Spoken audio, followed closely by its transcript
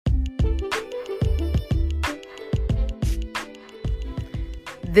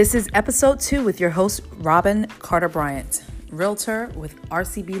This is episode 2 with your host, Robin Carter Bryant, realtor with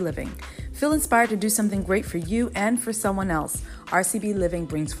RCB Living. Feel inspired to do something great for you and for someone else. RCB Living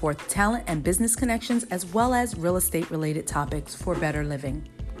brings forth talent and business connections as well as real estate related topics for better living.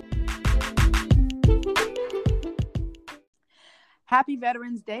 Happy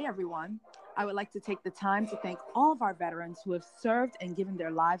Veterans Day, everyone. I would like to take the time to thank all of our veterans who have served and given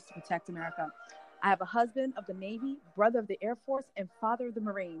their lives to protect America. I have a husband of the Navy, brother of the Air Force, and father of the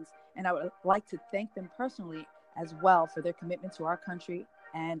Marines, and I would like to thank them personally as well for their commitment to our country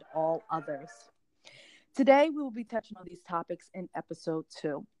and all others. Today, we will be touching on these topics in episode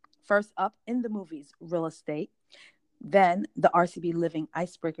 2. First up, in the movies, real estate. Then, the RCB Living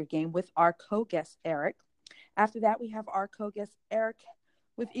Icebreaker game with our co-guest, Eric. After that, we have our co-guest, Eric,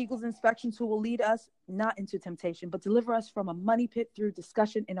 with Eagles Inspections, who will lead us not into temptation, but deliver us from a money pit through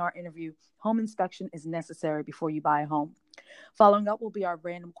discussion in our interview. Home inspection is necessary before you buy a home. Following up will be our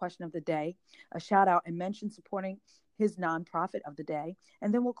random question of the day, a shout out and mention supporting his nonprofit of the day,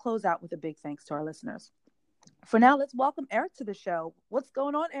 and then we'll close out with a big thanks to our listeners. For now, let's welcome Eric to the show. What's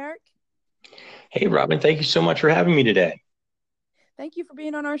going on, Eric? Hey, Robin, thank you so much for having me today. Thank you for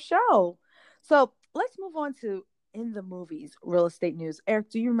being on our show. So let's move on to in the movies, real estate news. Eric,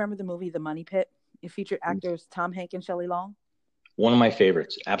 do you remember the movie The Money Pit? It featured actors Tom Hanks and Shelley Long. One of my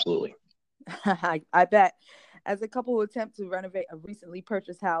favorites, absolutely. I bet. As a couple who attempt to renovate a recently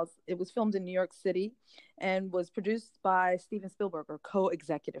purchased house, it was filmed in New York City and was produced by Steven Spielberg, or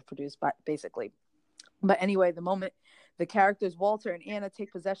co-executive produced by, basically. But anyway, the moment the characters Walter and Anna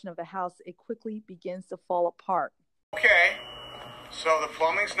take possession of the house, it quickly begins to fall apart. Okay, so the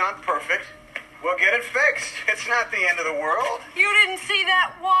plumbing's not perfect. We'll get it fixed. It's not the end of the world. You didn't see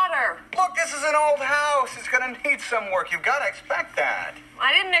that water. Look, this is an old house. It's going to need some work. You've got to expect that.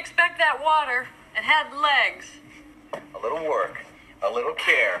 I didn't expect that water. It had legs. A little work, a little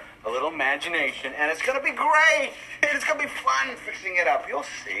care, a little imagination, and it's going to be great. It's going to be fun fixing it up. You'll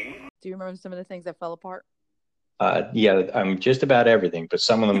see. Do you remember some of the things that fell apart? Yeah, just about everything, but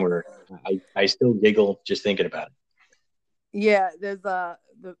some of them were, I still giggle just thinking about it. Yeah, there's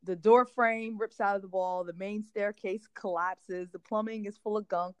the door frame rips out of the wall, the main staircase collapses, the plumbing is full of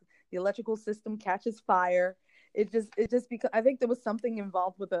gunk, the electrical system catches fire. It just because I think there was something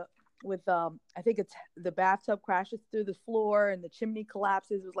involved with I think the bathtub crashes through the floor and the chimney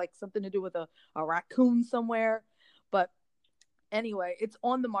collapses. It was like something to do with a raccoon somewhere. But anyway, it's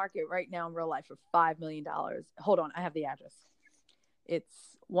on the market right now in real life for $5 million. Hold on, I have the address. It's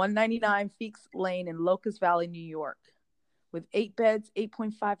 199 Feeks Lane in Locust Valley, New York. With 8 beds,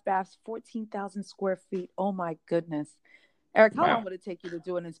 8.5 baths, 14,000 square feet. Oh, my goodness. Eric, how long would it take you to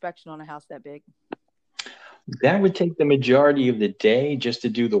do an inspection on a house that big? That would take the majority of the day just to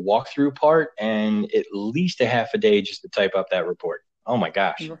do the walkthrough part, and at least a half a day just to type up that report. Oh, my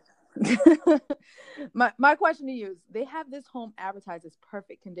gosh. my question to you is, they have this home advertised as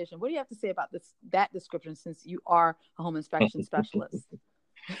perfect condition. What do you have to say about that description, since you are a home inspection specialist?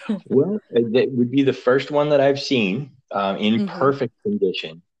 Well, that would be the first one that I've seen in perfect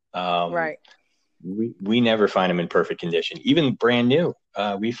condition. Right. We never find them in perfect condition. Even brand new,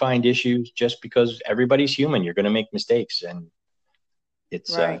 we find issues just because everybody's human. You're going to make mistakes, and it's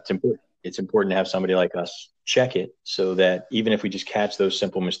important. It's important to have somebody like us check it so that even if we just catch those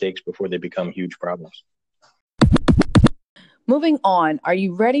simple mistakes before they become huge problems. Moving on, are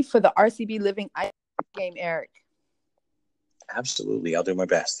you ready for the RCB Living game, Eric? Absolutely. I'll do my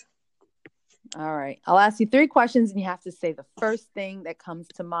best. All right. I'll ask you 3 questions, and you have to say the first thing that comes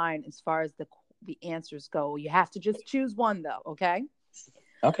to mind as far as the answers go. You have to just choose one, though, okay?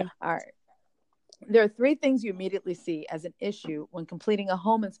 Okay. All right. There are 3 things you immediately see as an issue when completing a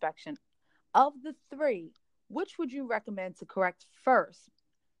home inspection. Of the 3, which would you recommend to correct first,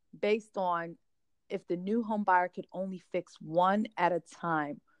 based on if the new home buyer could only fix one at a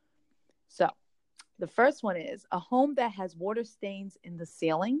time? So, the first one is a home that has water stains in the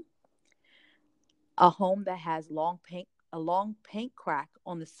ceiling, a home that has a long paint crack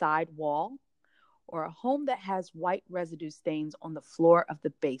on the side wall, or a home that has white residue stains on the floor of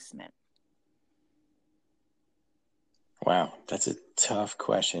the basement. Wow, that's a tough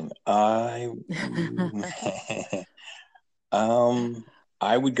question. I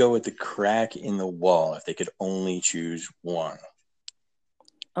would go with the crack in the wall if they could only choose one.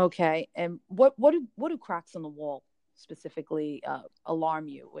 Okay, and what do cracks on the wall specifically alarm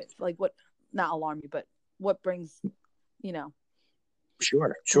you with? Like, what, not alarm you, but what brings,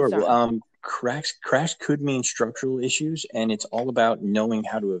 Sure. concern? Well, cracks could mean structural issues, and it's all about knowing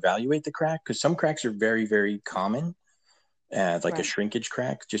how to evaluate the crack, because some cracks are very, very common, like a shrinkage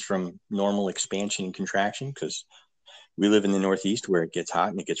crack, just from normal expansion and contraction, because We live in the Northeast where it gets hot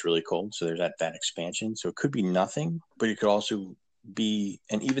and it gets really cold. So there's that expansion. So it could be nothing, but it could also be,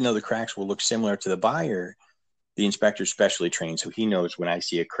 and even though the cracks will look similar to the buyer, the inspector's specially trained. So he knows when I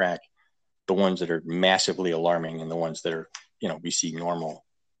see a crack, the ones that are massively alarming and the ones that are, we see normal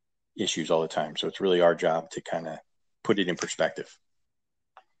issues all the time. So it's really our job to kind of put it in perspective.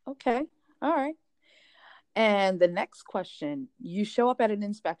 Okay. All right. And the next question, you show up at an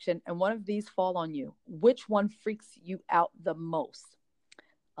inspection and one of these fall on you. Which one freaks you out the most?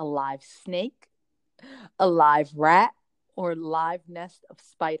 A live snake, a live rat, or live nest of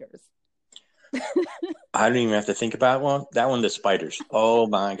spiders? I don't even have to think about that one, the spiders. Oh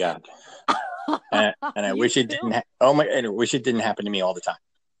my God. And I wish it didn't. I wish it didn't happen to me all the time.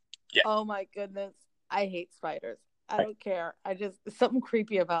 Yeah. Oh my goodness. I hate spiders. I don't care. Something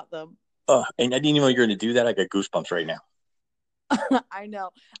creepy about them. And I didn't even know you were going to do that. I got goosebumps right now. I know.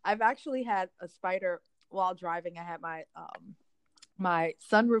 I've actually had a spider while driving. I had my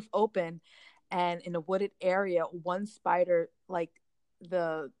sunroof open, and in a wooded area, one spider, like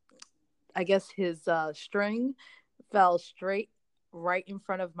his string fell straight right in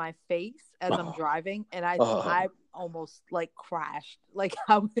front of my face as I'm driving, and I almost like crashed.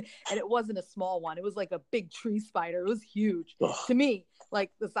 And it wasn't a small one; it was like a big tree spider. It was huge to me,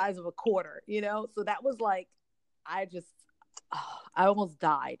 like the size of a quarter. So that was like, I almost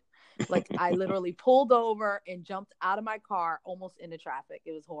died. Like I literally pulled over and jumped out of my car, almost into traffic.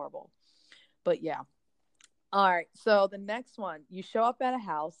 It was horrible, but yeah. All right. So the next one, you show up at a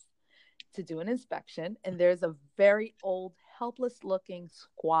house to do an inspection, and there's a very old, helpless-looking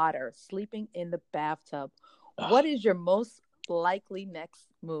squatter sleeping in the bathtub. What is your most likely next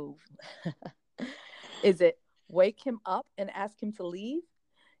move? Is it wake him up and ask him to leave,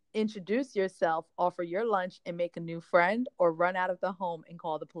 introduce yourself, offer your lunch, and make a new friend, or run out of the home and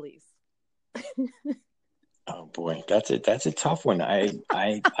call the police? Oh boy, that's a tough one. I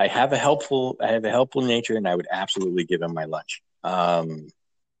have a helpful nature, and I would absolutely give him my lunch.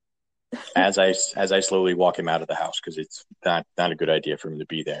 As I slowly walk him out of the house, because it's not a good idea for him to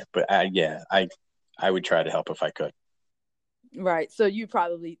be there. But I would try to help if I could. Right. So you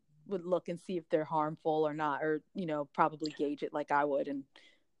probably would look and see if they're harmful or not, or probably gauge it like I would, and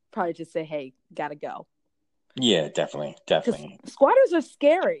probably just say, "Hey, gotta go." Yeah, definitely. Squatters are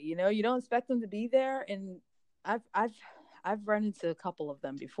scary. You don't expect them to be there, and I've run into a couple of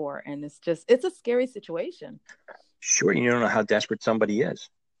them before, and it's a scary situation. Sure, you don't know how desperate somebody is.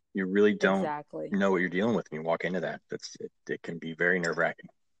 You really don't exactly know what you're dealing with when you walk into that. It can be very nerve-wracking.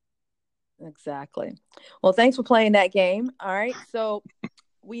 Exactly. Well, thanks for playing that game. All right. So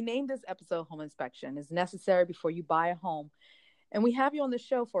we named this episode Home Inspection is necessary before you buy a home. And we have you on the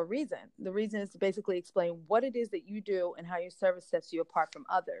show for a reason. The reason is to basically explain what it is that you do and how your service sets you apart from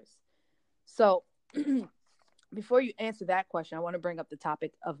others. So before you answer that question, I want to bring up the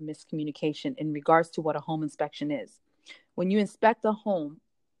topic of miscommunication in regards to what a home inspection is. When you inspect a home,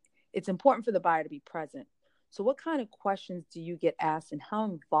 it's important for the buyer to be present. So what kind of questions do you get asked, and how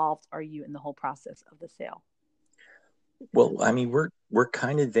involved are you in the whole process of the sale? Well, I mean, we're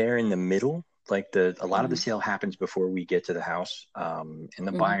kind of there in the middle. Like a lot of the sale happens before we get to the house, and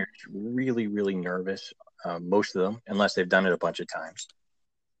the buyer's really, really nervous. Most of them, unless they've done it a bunch of times.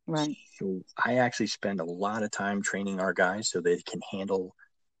 Right. So I actually spend a lot of time training our guys so they can handle,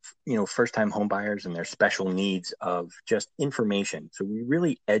 first-time home buyers and their special needs of just information. So we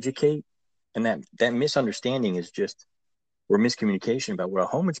really educate, and that misunderstanding is just, or miscommunication about what a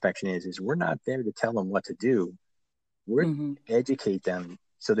home inspection is we're not there to tell them what to do. We're to educate them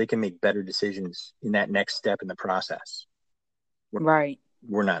so they can make better decisions in that next step in the process.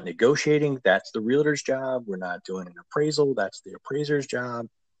 We're not negotiating. That's the realtor's job. We're not doing an appraisal. That's the appraiser's job.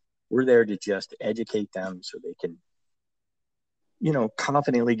 We're there to just educate them so they can,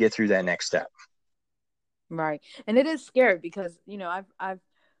 confidently get through that next step. Right. And it is scary because, I've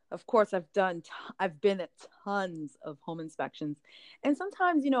been at tons of home inspections, and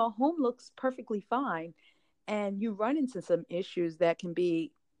sometimes, a home looks perfectly fine and you run into some issues that can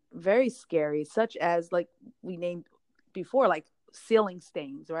be very scary, such as like we named before, like ceiling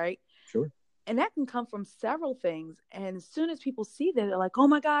stains, right? Sure. And that can come from several things. And as soon as people see that, they're like, oh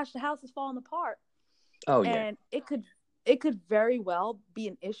my gosh, the house is falling apart. Oh, yeah. And it could very well be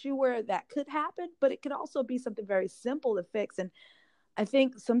an issue where that could happen, but it could also be something very simple to fix. And I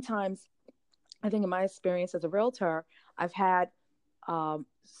think in my experience as a realtor, I've had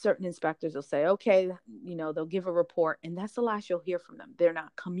certain inspectors will say, okay, they'll give a report, and that's the last you'll hear from them. They're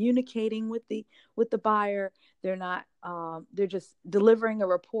not communicating with the buyer. They're not, they're just delivering a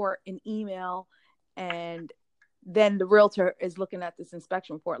report in email. And then the realtor is looking at this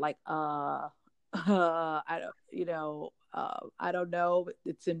inspection report like, I don't, I don't know.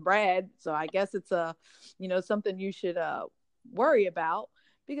 It's in red, so I guess it's something you should worry about,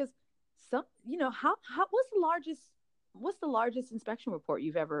 because what's the largest inspection report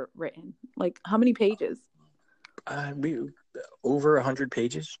you've ever written? Like, how many pages? We over 100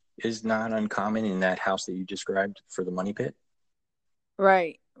 pages is not uncommon in that house that you described for the money pit.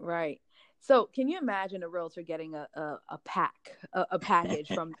 Right. So can you imagine a realtor getting a package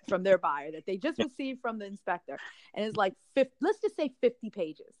from their buyer that they just received from the inspector, and it's like let's just say 50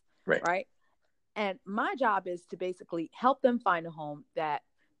 pages, right? And my job is to basically help them find a home that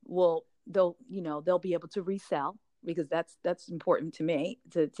they'll be able to resell, because that's important to me,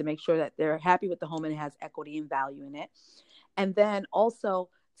 to make sure that they're happy with the home and it has equity and value in it. And then also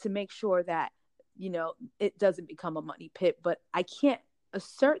to make sure that, it doesn't become a money pit. But I can't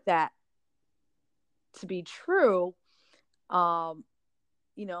assert that to be true,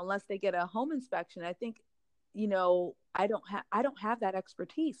 unless they get a home inspection. I think, I don't have that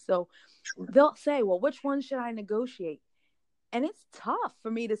expertise. So sure, they'll say, well, which one should I negotiate? And it's tough for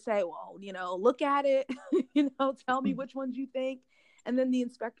me to say, well, look at it, tell me which ones you think. And then the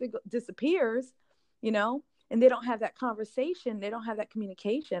inspector disappears, and they don't have that conversation. They don't have that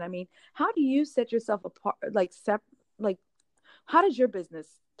communication. I mean, how do you set yourself apart? How does your business,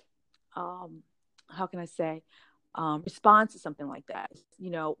 how can I say, respond to something like that?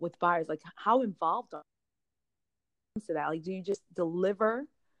 With buyers, like, how involved are you to that? Like, do you just deliver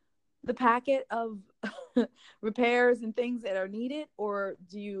the packet of repairs and things that are needed, or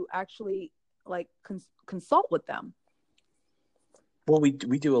do you actually consult with them? Well, we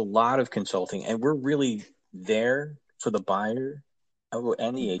do a lot of consulting, and we're really there for the buyer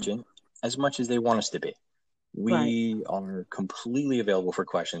and the agent as much as they want us to be. We are completely available for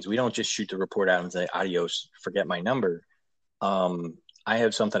questions. We don't just shoot the report out and say, adios, forget my number. I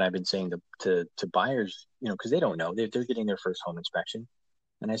have something I've been saying to buyers, because they don't know. They're getting their first home inspection.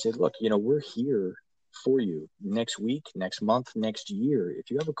 And I said, look, we're here for you next week, next month, next year. If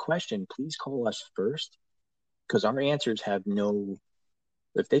you have a question, please call us first, because our answers have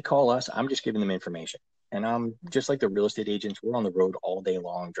if they call us, I'm just giving them information. And I'm just like the real estate agents. We're on the road all day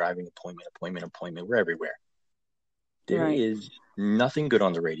long, driving appointment. We're everywhere. There is nothing good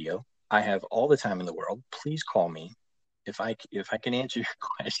on the radio. I have all the time in the world. Please call me if I can answer your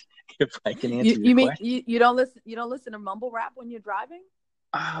question. If I can answer your question. You don't listen to mumble rap when you're driving?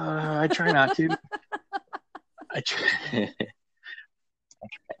 I try not to. I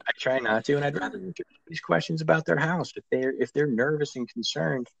try not to, and I'd rather answer these questions about their house. If they're nervous and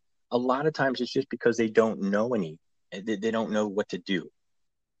concerned, a lot of times it's just because they don't know they don't know what to do.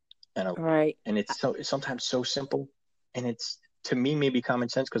 And it's sometimes so simple, and it's, to me, maybe common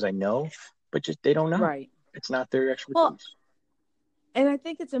sense because I know, but just they don't know. Right. It's not their expertise. Well, and I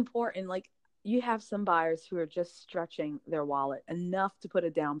think it's important, you have some buyers who are just stretching their wallet enough to put a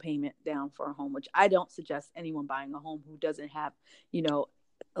down payment down for a home, which I don't suggest anyone buying a home who doesn't have,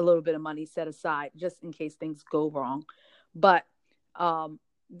 a little bit of money set aside just in case things go wrong. But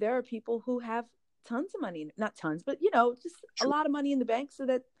there are people who have tons of money, not tons, but, just a lot of money in the bank, so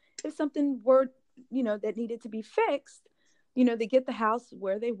that if something were, that needed to be fixed, they get the house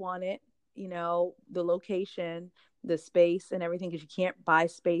where they want it, the location, the space and everything, because you can't buy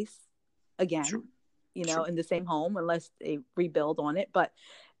space again, sure, in the same home unless they rebuild on it. But,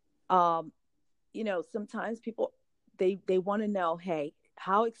 sometimes people, they want to know, hey,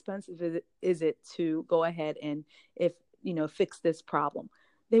 how expensive is it to go ahead and fix this problem?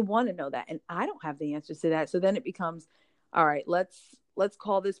 They want to know that. And I don't have the answers to that. So then it becomes, all right, let's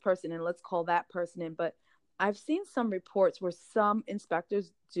call this person and let's call that person in. But I've seen some reports where some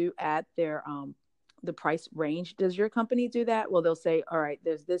inspectors do add their, the price range. Does your company do that? Well, they'll say, all right,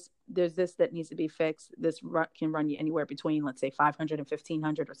 there's this that needs to be fixed. This can run you anywhere between, let's say, $500 and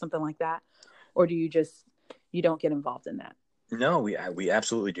 $1,500 or something like that. Or do you don't get involved in that? No, we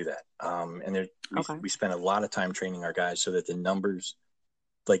absolutely do that. And we spend a lot of time training our guys so that the numbers,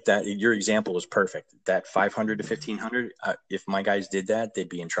 like that, your example is perfect. That 500 to 1,500, if my guys did that, they'd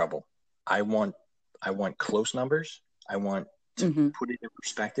be in trouble. I want close numbers. I want to put it in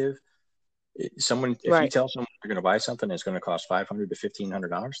perspective. If you tell someone you're going to buy something that's going to cost $500 to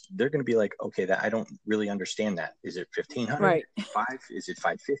 $1,500, they're going to be like, okay, that I don't really understand that. Is it $1,500? Right. Is it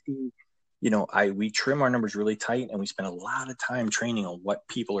 $550? We trim our numbers really tight, and we spend a lot of time training on what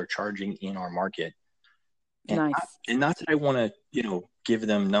people are charging in our market. And nice. Not that I want to, give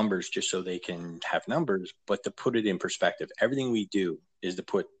them numbers just so they can have numbers, but to put it in perspective. Everything we do is to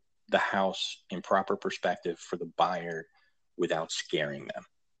put the house in proper perspective for the buyer without scaring them.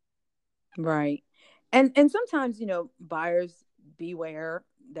 Right. And sometimes, buyers beware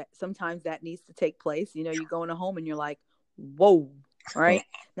that sometimes that needs to take place. You know, you go in a home and you're like, whoa, right?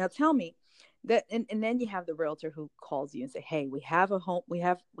 Now tell me that, and then you have the realtor who calls you and say, hey, we have a home, we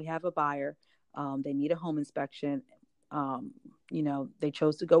have a buyer. They need a home inspection. You know, they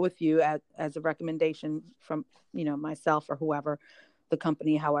chose to go with you as a recommendation from, you know, myself or whoever, the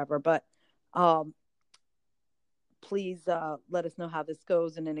company, however, but, please let us know how this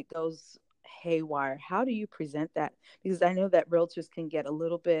goes. And then it goes haywire. How do you present that? Because I know that realtors can get a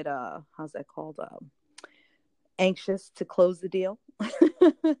little bit, how's that called? Anxious to close the deal.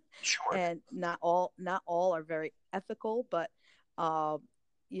 Sure. And not all are very ethical, but,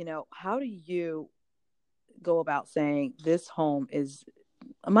 you know, how do you go about saying this home is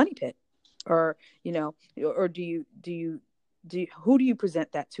a money pit? Or, you know, or do you who do you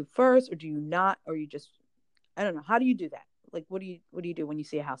present that to first, or do you not, or you just, I don't know. How do you do that? Like, what do you do when you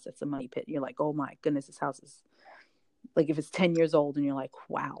see a house that's a money pit? You're like, oh my goodness, this house is, like, if it's 10 years old and you're like,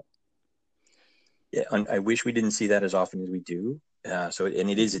 wow. Yeah, I wish we didn't see that as often as we do. And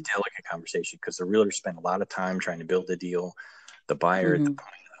it is a delicate conversation because the realtor spent a lot of time trying to build a deal. The buyer at the point of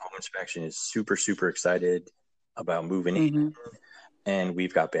the home inspection is super, super excited about moving in, and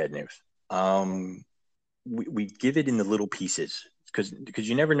we've got bad news. We give it in the little pieces because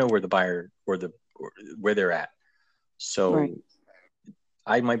you never know where the buyer or where they're at. So right.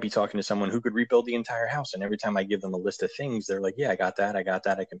 I might be talking to someone who could rebuild the entire house, and every time I give them a list of things, they're like, yeah, I got that. I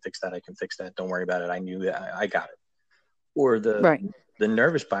can fix that. Don't worry about it. I knew that. I got it. Or the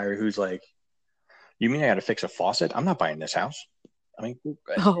nervous buyer who's like, you mean I got to fix a faucet? I'm not buying this house. I mean,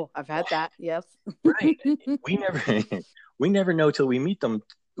 oh, I've had that. Yes. Right. We never know till we meet them,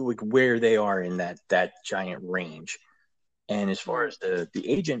 like, where they are in that giant range. And as far as the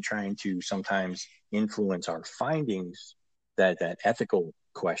agent trying to sometimes influence our findings, that ethical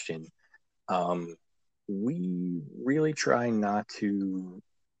question, we really try not to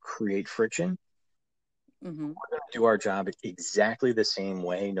create friction. We're going to do our job exactly the same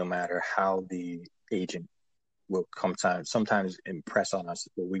way, no matter how the agent will sometimes impress on us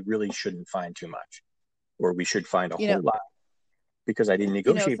that we really shouldn't find too much, or we should find a whole lot because I didn't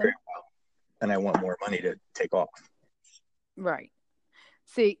negotiate very well and I want more money to take off. Right.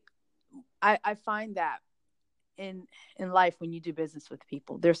 See, I find that in life, when you do business with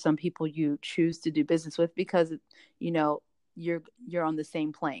people, there's some people you choose to do business with because, you know, you're on the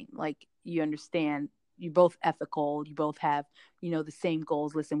same plane. Like, you understand, you're both ethical. You both have, you know, the same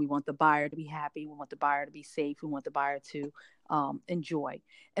goals. Listen, we want the buyer to be happy. We want the buyer to be safe. We want the buyer to enjoy.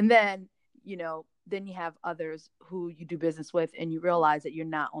 And then, you know, then you have others who you do business with and you realize that you're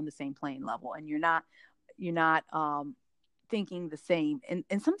not on the same plane level and you're not thinking the same.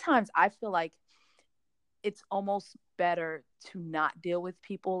 And sometimes I feel like it's almost better to not deal with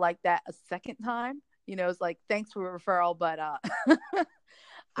people like that a second time. You know, it's like, thanks for a referral, but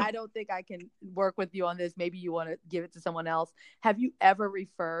I don't think I can work with you on this. Maybe you want to give it to someone else. Have you ever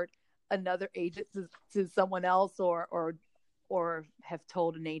referred another agent to someone else, or have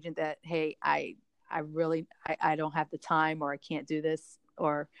told an agent that, hey, I really don't have the time, or I can't do this,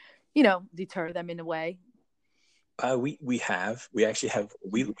 or, you know, deter them in a way? We actually have,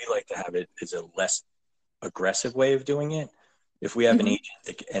 we like to have it as a less aggressive way of doing it. If we have an agent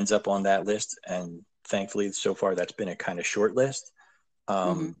that ends up on that list, and thankfully so far that's been a kind of short list,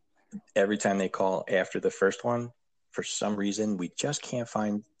 every time they call after the first one, for some reason we just can't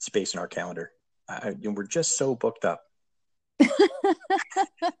find space in our calendar. We're just so booked up.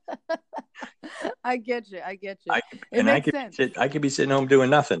 I get you. I could be sitting home doing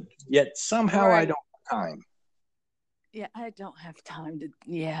nothing, yet somehow I don't have time. Yeah, I don't have time to,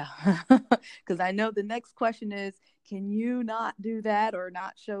 because I know the next question is, can you not do that, or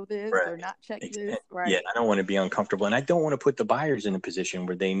not show this, or not check this? Right. Yeah, I don't want to be uncomfortable, and I don't want to put the buyers in a position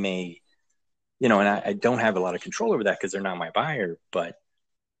where they may, you know, and I don't have a lot of control over that because they're not my buyer, but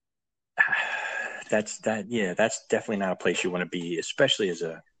that's definitely not a place you want to be, especially as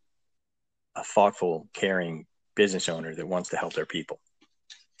a thoughtful, caring business owner that wants to help their people.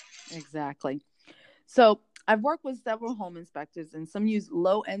 Exactly. So I've worked with several home inspectors, and some use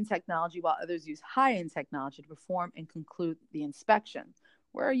low-end technology while others use high-end technology to perform and conclude the inspection.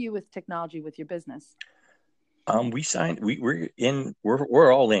 Where are you with technology with your business? We're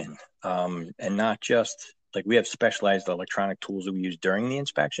all in, and not just like, we have specialized electronic tools that we use during the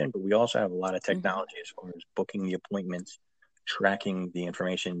inspection, but we also have a lot of technology as far as booking the appointments, tracking the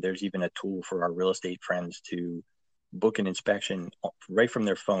information. There's even a tool for our real estate friends to book an inspection right from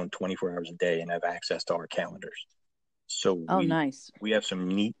their phone 24 hours a day and have access to our calendars. So nice. We have some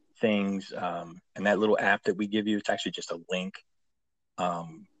neat things. And that little app that we give you, it's actually just a link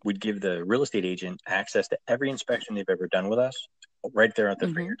would give the real estate agent access to every inspection they've ever done with us right there at their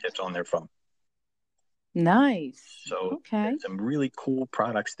fingertips on their phone. Nice. So okay, some really cool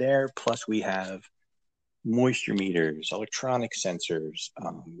products there. Plus we have moisture meters, electronic sensors.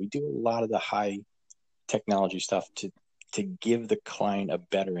 We do a lot of the high technology stuff to give the client a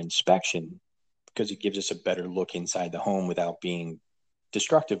better inspection, because it gives us a better look inside the home without being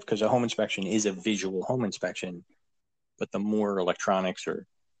destructive, because a home inspection is a visual home inspection, but the more electronics or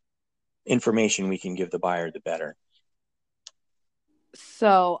information we can give the buyer, the better.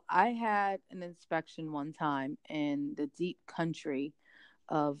 So I had an inspection one time in the deep country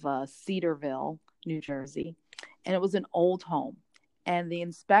of Cedarville, New Jersey, and it was an old home. And the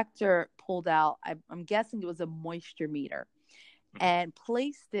inspector pulled out, I'm guessing it was a moisture meter, and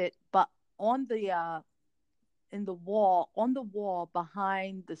placed it, but on the on the wall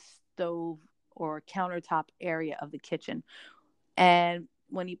behind the stove or countertop area of the kitchen. And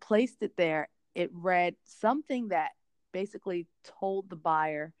when he placed it there, it read something that basically told the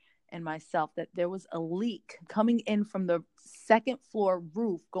buyer and myself that there was a leak coming in from the second floor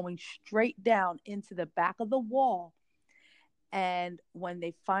roof going straight down into the back of the wall. And when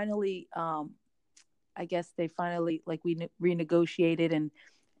they finally, I guess they finally, like, we renegotiated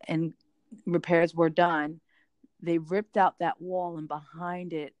and repairs were done, they ripped out that wall, and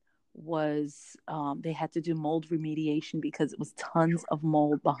behind it was, they had to do mold remediation because it was tons of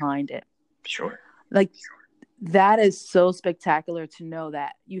mold behind it. Sure. Like, that is so spectacular to know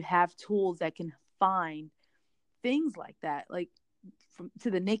that you have tools that can find things like that. Like,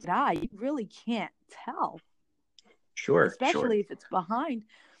 to the naked eye, you really can't tell. Sure. Especially if it's behind,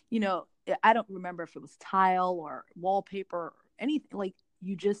 I don't remember if it was tile or wallpaper or anything. Like,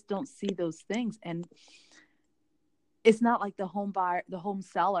 you just don't see those things. And it's not like the home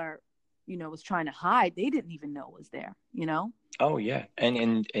seller, was trying to hide. They didn't even know it was there, Oh yeah.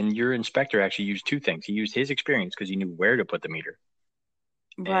 And your inspector actually used two things. He used his experience because he knew where to put the meter.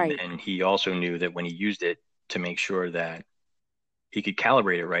 Right. And he also knew that when he used it, to make sure that he could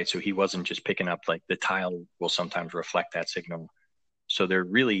calibrate it right. So he wasn't just picking up, like, the tile will sometimes reflect that signal. So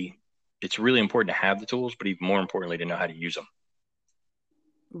it's really important to have the tools, but even more importantly, to know how to use them.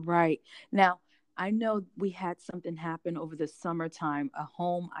 Right. Now, I know we had something happen over the summertime, a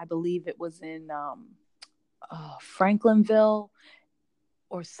home, I believe it was in Franklinville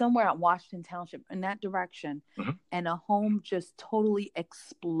or somewhere at Washington Township, in that direction. Mm-hmm. And a home just totally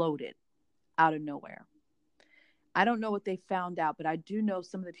exploded out of nowhere. I don't know what they found out, but I do know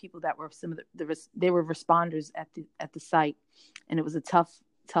some of the people that were they were responders at the site, and it was a tough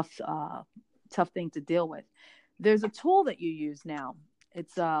thing to deal with. There's a tool that you use now.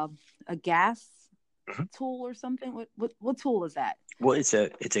 It's a gas tool or something. What tool is that? Well, it's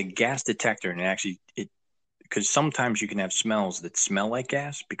a gas detector, and because sometimes you can have smells that smell like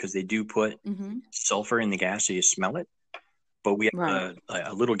gas because they do put sulfur in the gas, so you smell it. But we have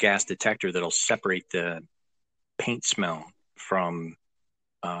a little gas detector that'll separate the paint smell from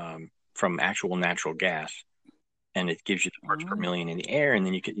actual natural gas, and it gives you the parts per million in the air. And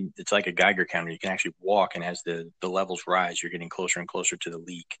then it's like a Geiger counter. You can actually walk, and as the levels rise, you're getting closer and closer to the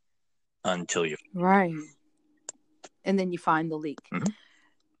leak until you and then you find the leak.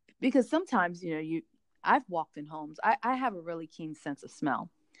 Because sometimes I've walked in homes. I have a really keen sense of smell.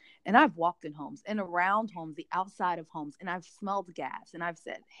 And I've walked in homes and around homes, the outside of homes, and I've smelled gas. And I've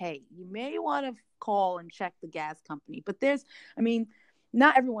said, hey, you may want to call and check the gas company. But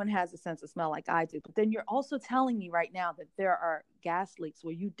not everyone has a sense of smell like I do. But then you're also telling me right now that there are gas leaks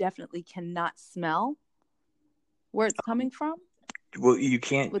where you definitely cannot smell where it's coming from. Well, you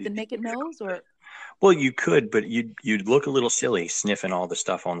can't. With the naked nose, or? Well, you could, but you'd look a little silly sniffing all the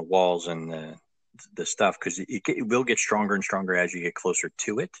stuff on the walls and the stuff, because it will get stronger and stronger as you get closer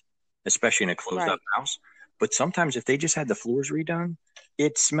to it, especially in a closed-up house. But sometimes if they just had the floors redone,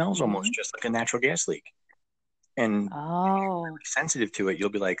 it smells almost just like a natural gas leak. And if you're really sensitive to it, you'll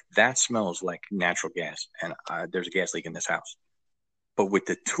be like, that smells like natural gas, and there's a gas leak in this house. But with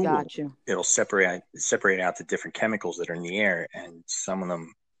the tool, it'll separate out the different chemicals that are in the air, and some of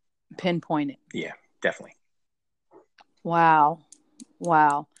them pinpoint it. Yeah, definitely. Wow.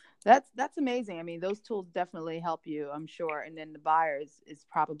 That's amazing. I mean, those tools definitely help you, I'm sure. And then the buyer is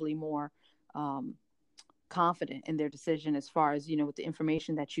probably more confident in their decision as far as, with the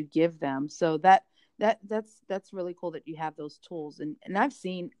information that you give them. So that's really cool that you have those tools. And I've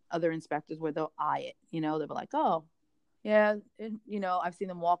seen other inspectors where they'll eye it, they'll be like, oh, yeah. And, I've seen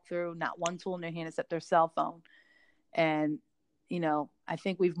them walk through, not one tool in their hand except their cell phone. And, I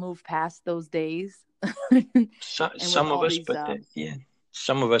think we've moved past those days. Some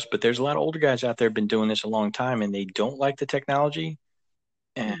of us, but there's a lot of older guys out there been doing this a long time, and they don't like the technology,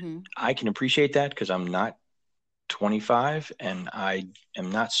 And I can appreciate that because I'm not 25 and I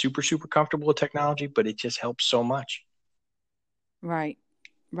am not super, super comfortable with technology, but it just helps so much. Right.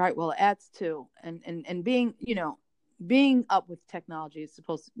 Well, it adds to, and being, being up with technology is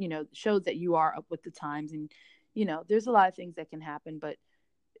supposed to, shows that you are up with the times, and, there's a lot of things that can happen, but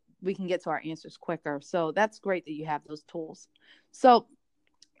we can get to our answers quicker. So that's great that you have those tools. So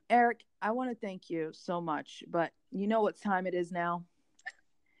Eric, I want to thank you so much, but you know what time it is now?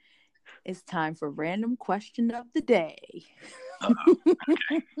 It's time for random question of the day.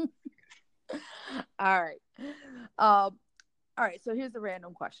 Okay. All right. All right. So here's the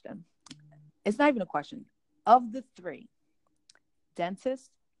random question. It's not even a question. Of the three, dentist,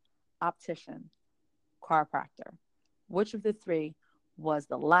 optician, chiropractor, which of the three was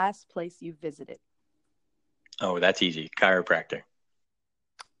the last place you visited? Oh, that's easy. Chiropractor.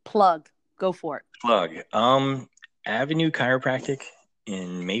 Plug. Go for it. Plug. Avenue Chiropractic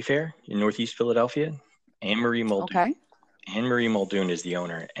in Mayfair in Northeast Philadelphia. Anne-Marie Muldoon. Okay. Anne-Marie Muldoon is the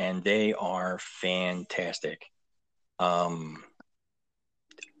owner, and they are fantastic. Climbing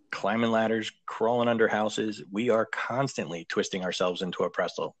ladders, crawling under houses. We are constantly twisting ourselves into a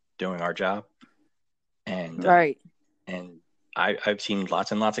pretzel doing our job. And right. And I've seen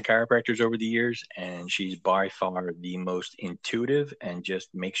lots and lots of chiropractors over the years, and she's by far the most intuitive and just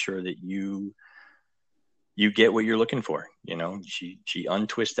make sure that you get what you're looking for. She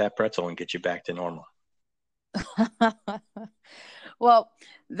untwists that pretzel and gets you back to normal. Well,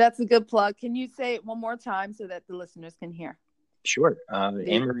 that's a good plug. Can you say it one more time so that the listeners can hear? Sure.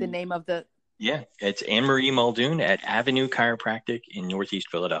 The name of the... Yeah, it's Anne-Marie Muldoon at Avenue Chiropractic in Northeast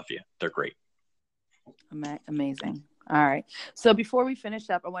Philadelphia. They're great. Amazing. All right. So before we finish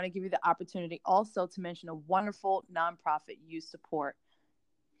up, I want to give you the opportunity also to mention a wonderful nonprofit you support.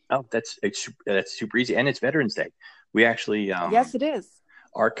 Oh, that's super easy. And it's Veterans Day. We actually... yes, it is.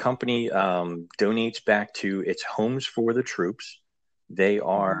 Our company donates back to its Homes for the Troops. They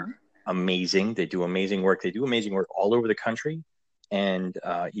are amazing. They do amazing work. They do amazing work all over the country, and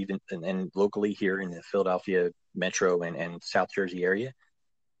even locally here in the Philadelphia metro and South Jersey area.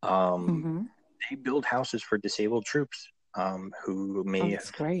 They build houses for disabled troops who may have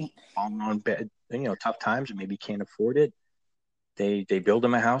fallen on bed, tough times and maybe can't afford it. They build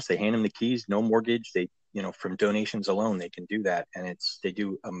them a house. They hand them the keys. No mortgage. They from donations alone, they can do that, and they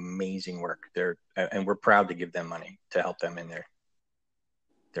do amazing work. And we're proud to give them money to help them in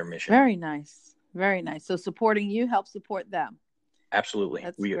their mission. Very nice. Very nice. So supporting you helps support them. Absolutely.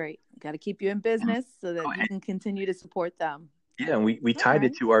 That's great. Got to keep you in business so that you can continue to support them. Yeah, and we tied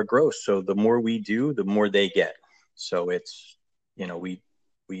it to our growth. So the more we do, the more they get. So it's, we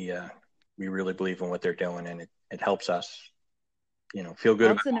really believe in what they're doing, and it helps us, feel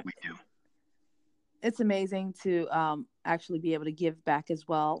good about what we do. It's amazing to actually be able to give back as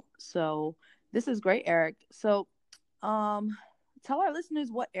well. So this is great, Eric. So tell our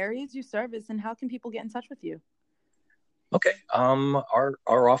listeners what areas you service and how can people get in touch with you? Okay. Our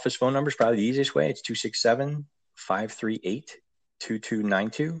office phone number is probably the easiest way. It's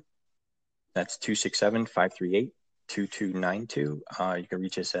 267-538-2292. That's 267-538-2292. You can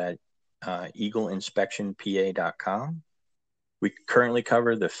reach us at eagleinspectionpa.com. We currently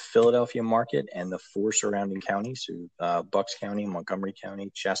cover the Philadelphia market and the 4 surrounding counties, so Bucks County, Montgomery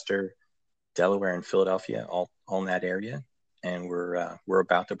County, Chester, Delaware, and Philadelphia, all in that area. And we're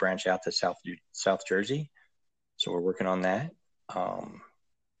about to branch out to South Jersey, so we're working on that.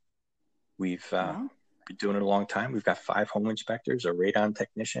 We've been doing it a long time. We've got 5 home inspectors, a radon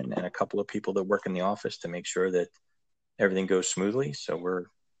technician, and a couple of people that work in the office to make sure that everything goes smoothly. So we're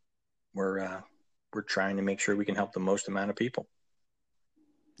trying to make sure we can help the most amount of people.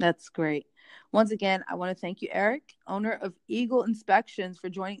 That's great. Once again, I want to thank you, Eric, owner of Eagle Inspections, for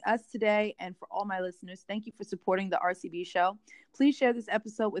joining us today. And for all my listeners, thank you for supporting the RCB show. Please share this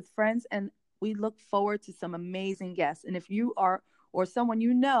episode with friends, and we look forward to some amazing guests. And if you are or someone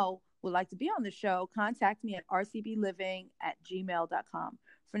would like to be on the show, contact me at rcbliving@gmail.com.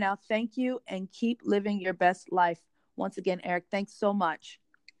 For now, thank you and keep living your best life. Once again, Eric, thanks so much.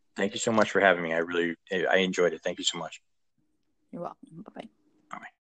 Thank you so much for having me. I enjoyed it. Thank you so much. You're welcome. Bye-bye.